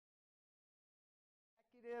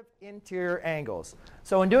Consecutive interior angles.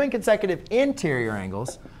 So when doing consecutive interior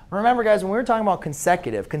angles, remember guys, when we were talking about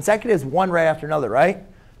consecutive is one right after another, right?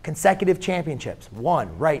 Consecutive championships,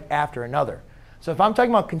 one right after another. So if I'm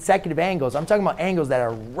talking about consecutive angles, I'm talking about angles that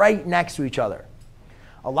are right next to each other.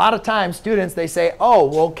 A lot of times students, they say, oh,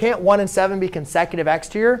 well, can't 1 and 7 be consecutive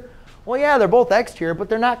exterior? Well, yeah, they're both exterior, but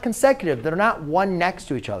they're not consecutive. They're not one next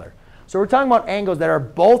to each other. So we're talking about angles that are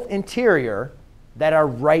both interior that are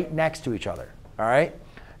right next to each other. All right?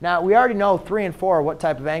 Now, we already know 3 and 4 are what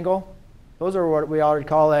type of angle? Those are what we already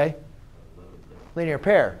call a linear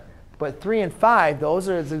pair. But 3 and 5, those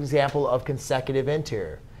are an example of consecutive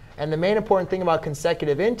interior. And the main important thing about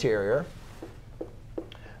consecutive interior,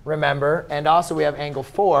 remember, and also we have angle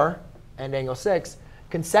 4 and angle 6,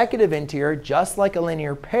 consecutive interior, just like a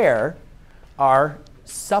linear pair, are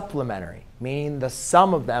supplementary, meaning the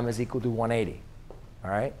sum of them is equal to 180. All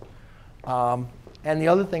right? And the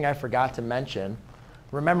other thing I forgot to mention,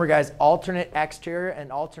 remember, guys, alternate exterior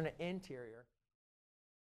and alternate interior.